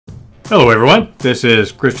Hello everyone, this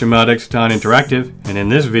is Christian Meldick's Town Interactive, and in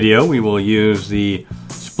this video we will use the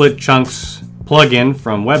Split Chunks plugin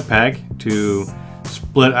from Webpack to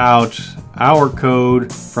split out our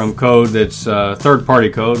code from code that's third-party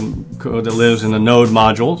code that lives in the node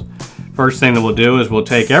modules. First thing that we'll do is we'll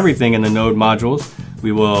take everything in the node modules,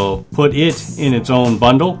 we will put it in its own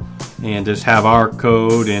bundle and just have our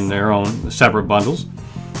code in their own separate bundles,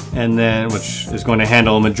 and then which is going to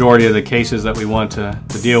handle a majority of the cases that we want to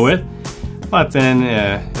deal with. But then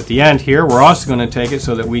at the end here, we're also going to take it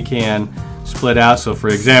so that we can split out. So for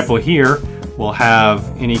example here, we'll have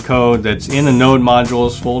any code that's in the node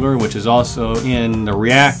modules folder, which is also in the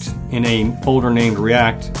React, in a folder named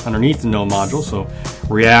React underneath the node module. So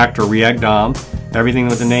React or React DOM, everything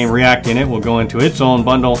with the name React in it will go into its own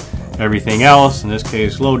bundle. Everything else, in this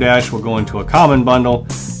case Lodash, will go into a common bundle.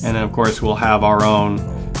 And then of course we'll have our own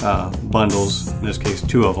bundles, in this case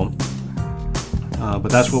 2 of them.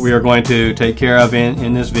 But that's what we are going to take care of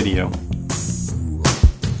in this video.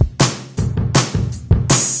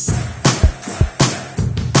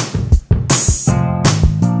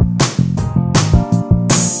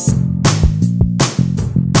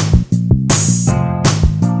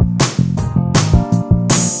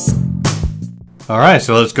 Alright,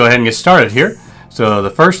 so let's go ahead and get started here. So the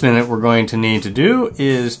first thing that we're going to need to do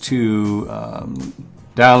is to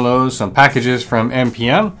download some packages from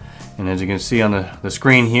npm. And as you can see on the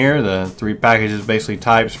screen here, the 3 packages, basically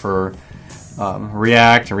types for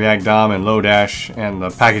React and React DOM and Lodash, and the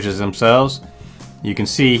packages themselves. You can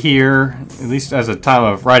see here, at least as the time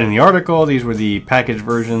of writing the article, these were the package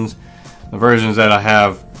versions. The versions that I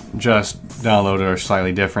have just downloaded are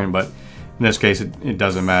slightly different, but in this case it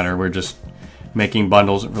doesn't matter. We're just making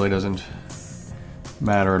bundles. It really doesn't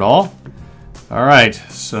matter at all. Alright,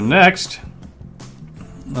 so next,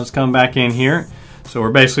 let's come back in here. So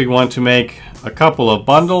we're basically going to make a couple of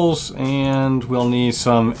bundles, and we'll need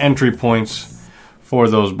some entry points for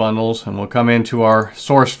those bundles. And we'll come into our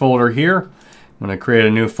source folder here. I'm going to create a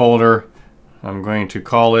new folder. I'm going to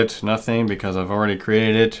call it nothing because I've already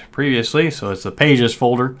created it previously. So it's the pages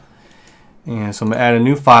folder. And so I'm going to add a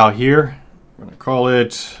new file here. I'm going to call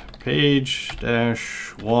it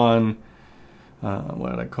page-1. What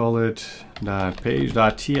did I call it?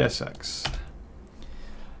 Page.tsx.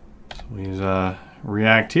 So we use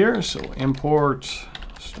React here, so import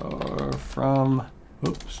star from,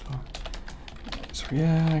 oops, it's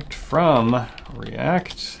React from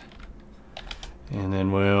React, and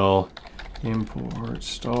then we'll import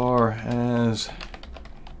star as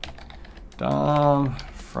DOM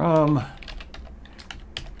from.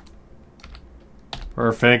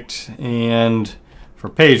 Perfect. And for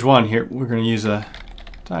page 1 here, we're going to use a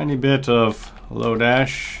tiny bit of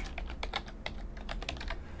Lodash.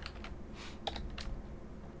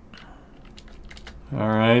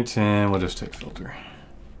 Alright, and we'll just take filter.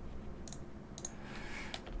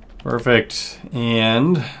 Perfect.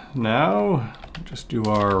 And now just do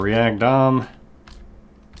our React DOM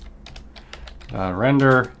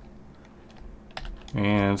render.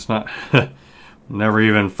 And it's not we'll never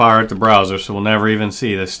even fire at the browser, so we'll never even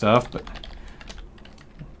see this stuff, but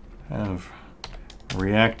have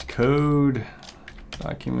React code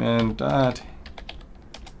document.d,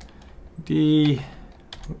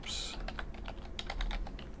 oops.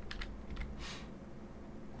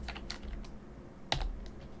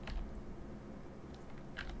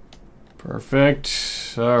 Perfect.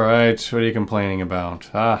 Alright, what are you complaining about?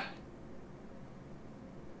 That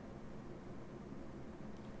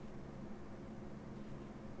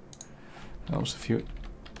was if you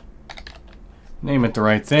name it the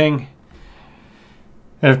right thing.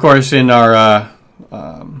 And of course in our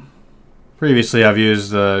previously I've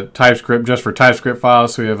used the TypeScript just for TypeScript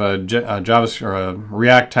files, so we have a JavaScript or a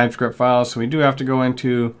React TypeScript file, so we do have to go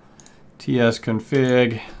into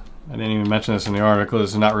tsconfig. I didn't even mention this in the article.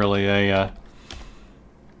 This is not really a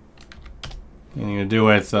anything to do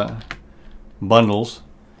with bundles.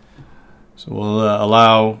 So we'll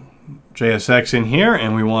allow JSX in here,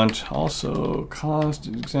 and we want also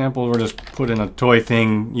constant example. We're just put in a toy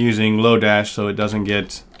thing using Lodash so it doesn't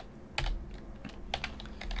get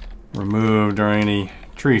removed during any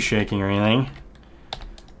tree shaking or anything.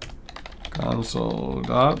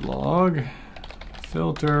 Console.log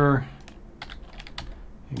filter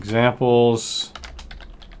examples.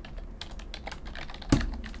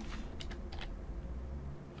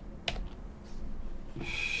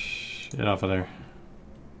 Get off of there.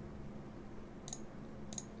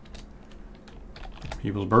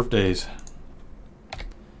 People's birthdays.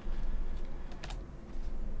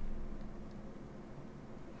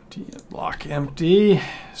 Block empty.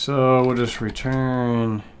 So we'll just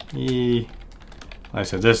return e Like I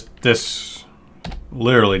said, this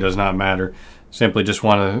literally does not matter. Simply just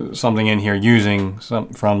want something in here using some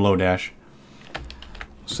from Lodash.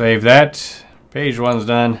 Save that. Page 1's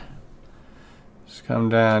done. Let's come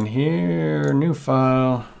down here, new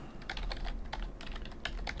file.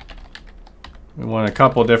 We want a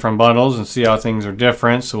couple different bundles and see how things are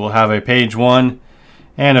different. So we'll have a page 1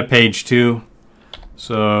 and a page 2.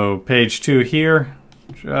 So page 2 here,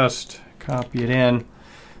 just copy it in.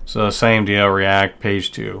 So same deal, React,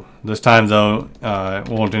 page 2. This time though, it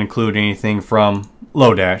won't include anything from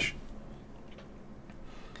Lodash.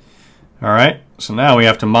 Alright, so now we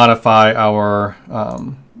have to modify our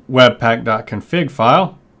webpack.config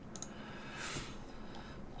file.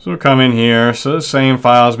 So we'll come in here. So the same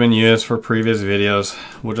file has been used for previous videos.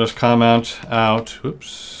 We'll just comment out,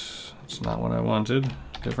 oops, that's not what I wanted,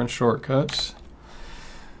 different shortcuts.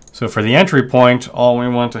 So for the entry point, all we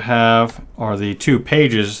want to have are the 2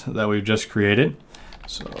 pages that we've just created.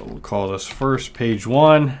 So we'll call this first page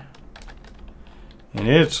 1, and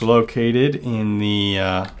it's located in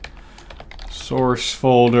the source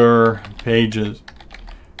folder pages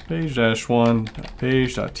page-1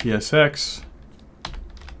 page.tsx.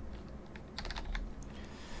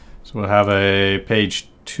 So we'll have a page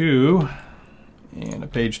 2 and a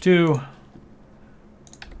page 2.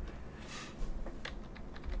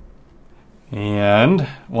 And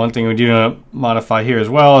one thing we do want to modify here as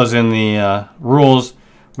well is in the rules,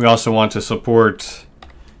 we also want to support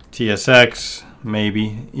TSX,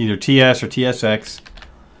 maybe either TS or TSX.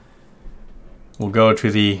 We'll go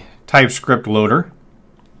to the TypeScript loader.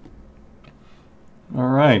 All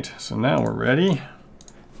right, so now we're ready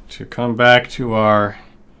to come back to our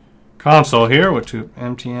console here with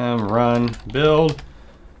npm run build.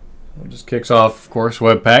 It just kicks off, of course,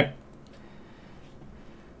 Webpack.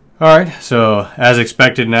 All right, so as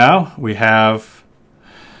expected now, we have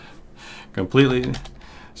completely,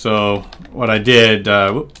 so what I did,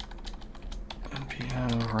 npm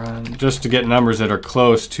run, just to get numbers that are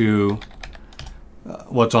close to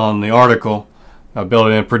what's on the article, build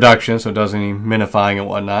it in production so it does any minifying and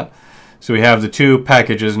whatnot. So we have the 2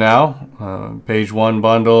 packages now, page 1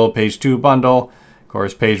 bundle, page 2 bundle. Of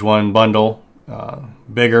course, page 1 bundle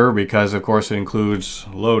bigger because, of course, it includes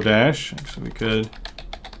Lodash. So we could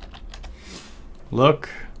look.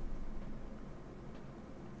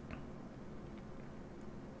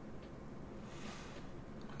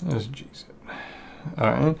 There's gzip.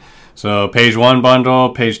 All right. So page 1 bundle,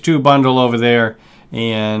 page 2 bundle over there,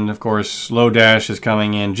 and of course Lodash is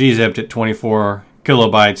coming in gzipped at 24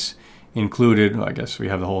 kilobytes included. I guess we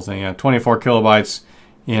have the whole thing. 24 kilobytes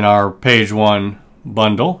in our page 1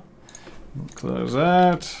 bundle. Close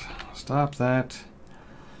that. Stop that.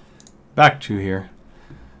 Back to here.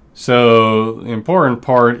 So the important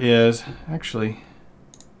part is, actually,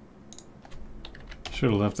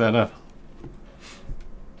 should have left that up.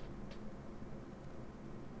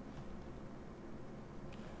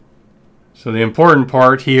 So the important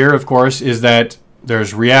part here, of course, is that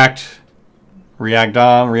there's React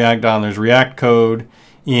DOM, there's React code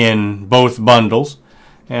in both bundles.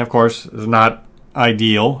 And of course, it's not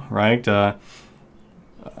ideal, right? You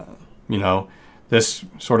know, this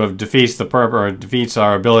sort of defeats the purpose, or defeats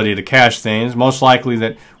our ability to cache things. Most likely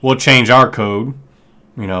that we'll change our code,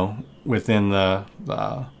 you know, within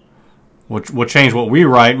we'll change what we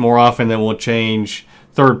write more often than we'll change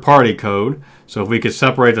third-party code. So if we could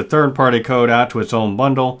separate the third-party code out to its own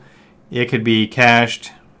bundle, it could be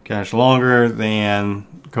cached longer than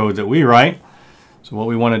code that we write. So what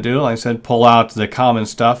we want to do, like I said, pull out the common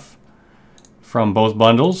stuff from both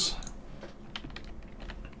bundles.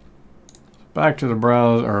 Back to the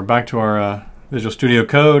browser, or back to our Visual Studio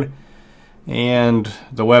Code and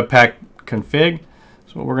the Webpack config.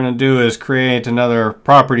 So what we're going to do is create another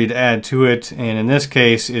property to add to it, and in this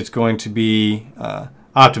case it's going to be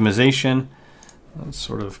optimization. Let's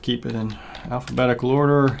sort of keep it in alphabetical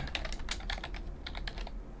order.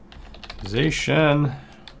 Optimization.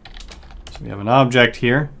 So we have an object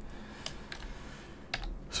here.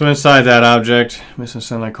 So inside that object, missing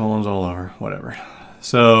semicolons all over, whatever.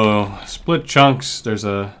 So split chunks, there's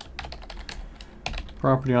a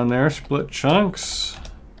property on there, split chunks.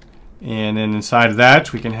 And then inside of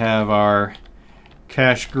that, we can have our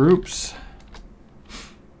cache groups.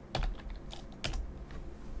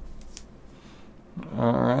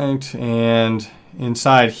 All right, and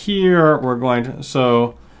inside here, we're going to,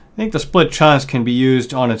 so I think the split chunks can be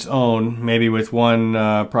used on its own, maybe with one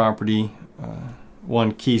property,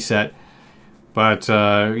 one key set. But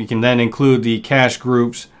you can then include the cache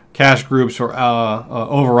groups. Cache groups or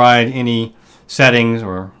override any settings,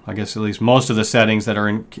 or I guess at least most of the settings that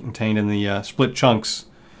are contained in the split chunks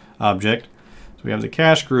object. So we have the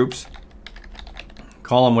cache groups.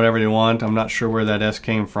 Call them whatever you want. I'm not sure where that S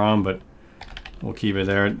came from, but we'll keep it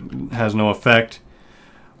there. It has no effect.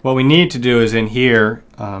 What we need to do is in here,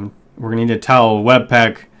 we're going to need to tell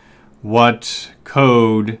Webpack what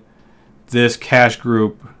code this cache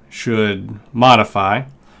group should modify.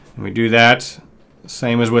 And we do that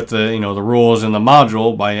same as with the the rules in the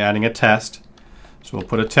module by adding a test. So we'll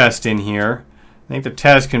put a test in here. I think the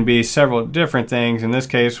test can be several different things. In this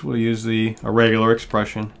case, we'll use the irregular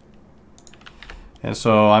expression. And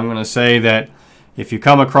so I'm going to say that if you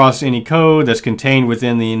come across any code that's contained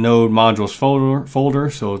within the node modules folder,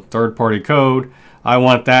 so third-party code, I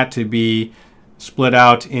want that to be split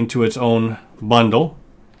out into its own bundle.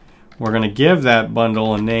 We're going to give that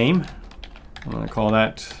bundle a name. I'm going to call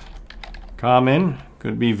that common,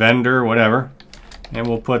 could be vendor, whatever. And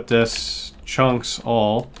we'll put this chunks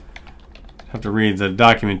all. Have to read the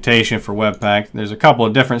documentation for Webpack. There's a couple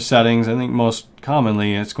of different settings. I think most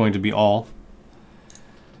commonly it's going to be all.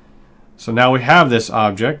 So now we have this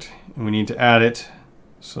object and we need to add it.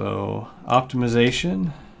 So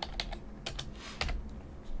optimization,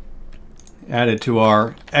 add it to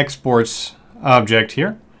our exports object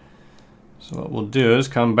here. So what we'll do is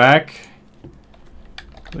come back,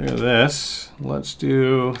 clear this. Let's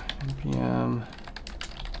do npm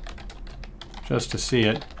just to see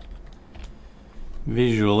it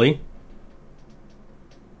visually.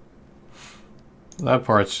 That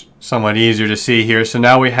part's somewhat easier to see here. So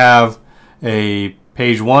now we have a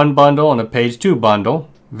page 1 bundle and a page 2 bundle,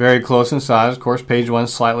 very close in size. Of course, page 1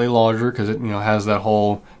 is slightly larger because it has that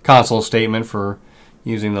whole console statement for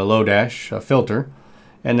using the Lodash filter.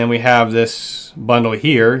 And then we have this bundle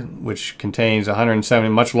here, which contains 170,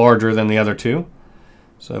 much larger than the other two.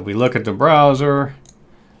 So if we look at the browser,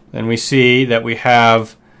 then we see that we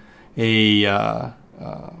have a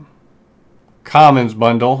commons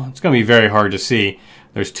bundle. It's going to be very hard to see.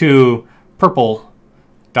 There's two purple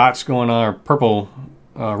dots going on, or purple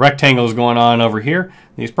rectangles going on over here.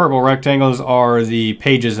 These purple rectangles are the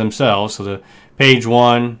pages themselves. So the page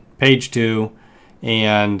 1, page 2,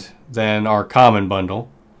 and then our common bundle.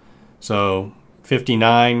 So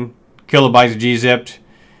 59 kilobytes gzipped,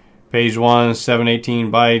 page 1 718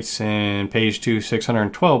 bytes, and page 2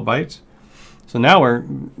 612 bytes. So now we're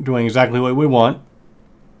doing exactly what we want.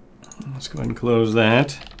 Let's go ahead and close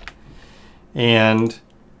that. And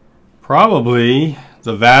probably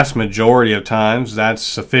the vast majority of times that's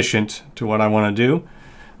sufficient to what I want to do.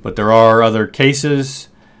 But there are other cases.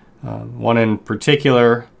 One in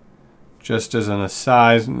particular, just as an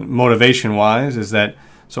aside, motivation-wise, is that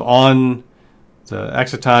so on the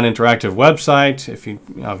Exciton Interactive website, if you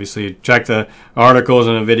obviously check the articles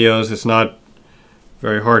and the videos, it's not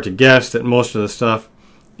very hard to guess that most of the stuff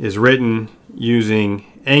is written using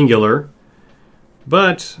Angular.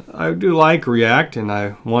 But I do like React, and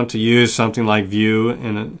I want to use something like Vue,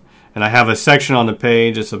 and I have a section on the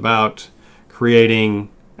page that's about creating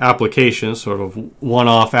applications, sort of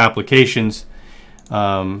one-off applications.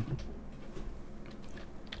 So,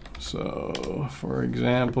 for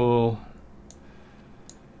example,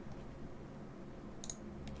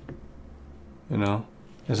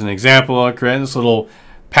 as an example, I'll create this little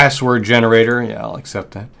password generator. Yeah, I'll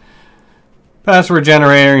accept that. Password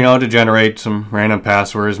generator, to generate some random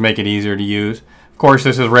passwords, make it easier to use. Of course,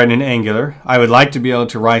 this is written in Angular. I would like to be able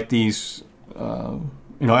to write these,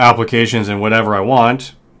 applications in whatever I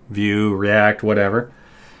want, Vue, React, whatever.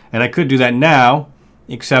 And I could do that now,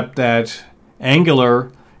 except that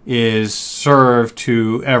Angular is served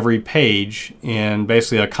to every page in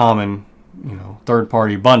basically a common,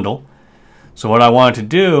 third-party bundle. So what I want to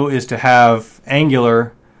do is to have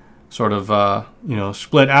Angular sort of,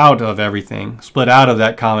 split out of everything, split out of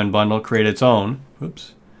that common bundle, create its own.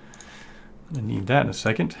 Oops. I need that in a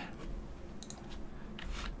second.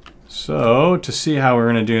 So to see how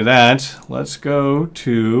we're going to do that, let's go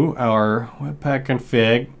to our Webpack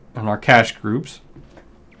config and our cache groups.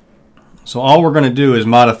 So all we're going to do is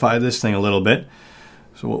modify this thing a little bit.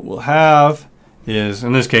 So what we'll have is,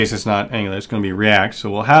 in this case it's not Angular, it's going to be React. So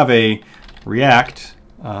we'll have a React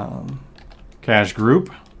cache group.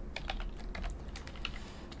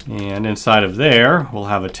 And inside of there, we'll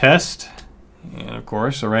have a test. And of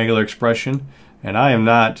course, a regular expression. And I am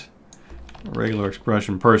not a regular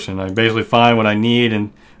expression person. I basically find what I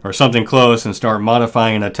need or something close and start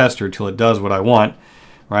modifying in a tester till it does what I want.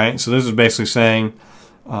 Right? So this is basically saying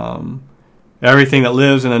everything that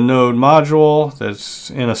lives in a node module that's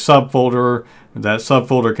in a subfolder, that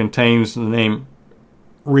subfolder contains the name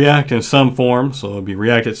React in some form, so it'll be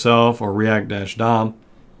React itself or React-DOM,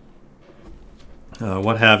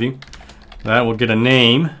 what have you. That will get a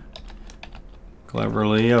name,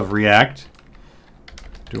 cleverly, of React.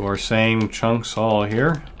 do our same chunks all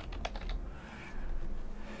here.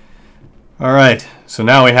 All right, so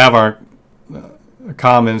now we have our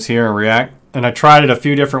comments here in React, and I tried it a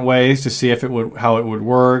few different ways to see if how it would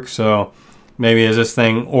work. So maybe is this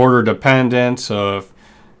thing order dependent? So if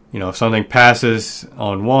if something passes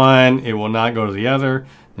on one, it will not go to the other.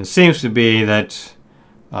 It seems to be that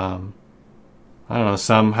I don't know,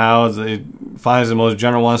 somehow it finds the most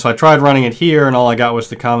general one. So I tried running it here, and all I got was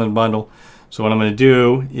the common bundle. So what I'm going to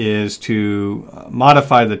do is to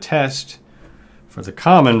modify the test for the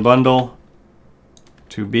common bundle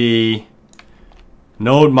to be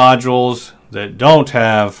node modules that don't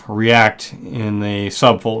have React in the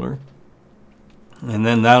subfolder. And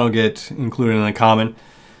then that'll get included in the common.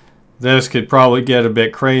 This could probably get a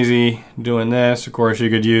bit crazy doing this. Of course, you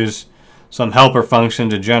could use some helper function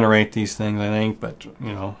to generate these things, I think, but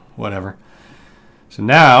whatever. So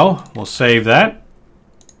now we'll save that,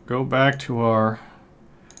 go back to our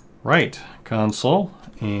right console,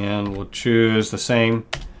 and we'll choose the same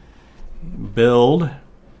build.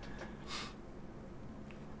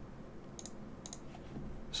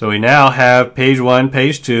 So we now have page 1,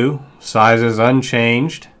 page 2, sizes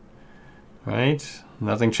unchanged, right?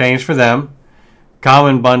 Nothing changed for them.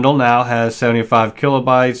 Common bundle now has 75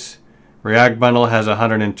 kilobytes. React bundle has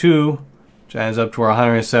 102, which adds up to our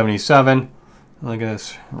 177. Look at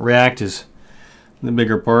this. React is the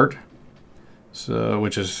bigger part, so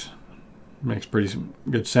which makes pretty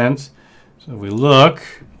good sense. So if we look,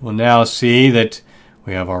 we'll now see that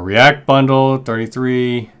we have our React bundle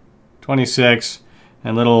 33, 26,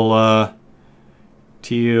 and little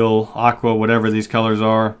teal, aqua, whatever these colors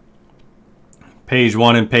are. Page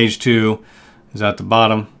 1 and page 2 is at the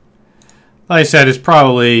bottom. Like I said, it's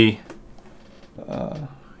probably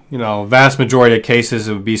vast majority of cases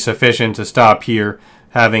it would be sufficient to stop here,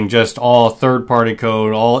 having just all third-party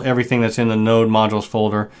code, everything that's in the node modules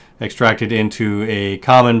folder extracted into a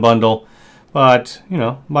common bundle. But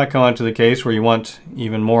might come onto the case where you want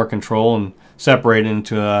even more control and separate it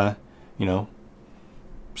into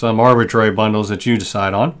some arbitrary bundles that you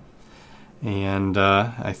decide on. And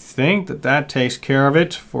I think that takes care of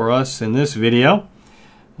it for us in this video.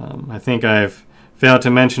 I think I've failed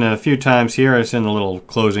to mention it a few times here. It's in the little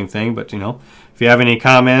closing thing, but if you have any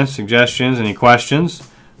comments, suggestions, any questions,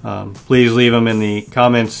 please leave them in the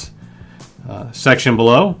comments section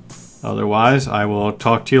below. Otherwise, I will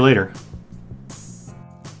talk to you later.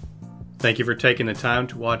 Thank you for taking the time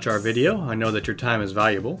to watch our video. I know that your time is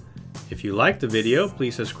valuable. If you liked the video,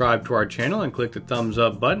 please subscribe to our channel and click the thumbs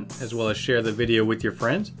up button, as well as share the video with your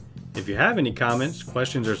friends. If you have any comments,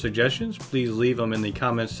 questions, or suggestions, please leave them in the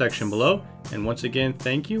comments section below. And once again,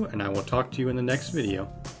 thank you, and I will talk to you in the next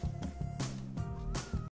video.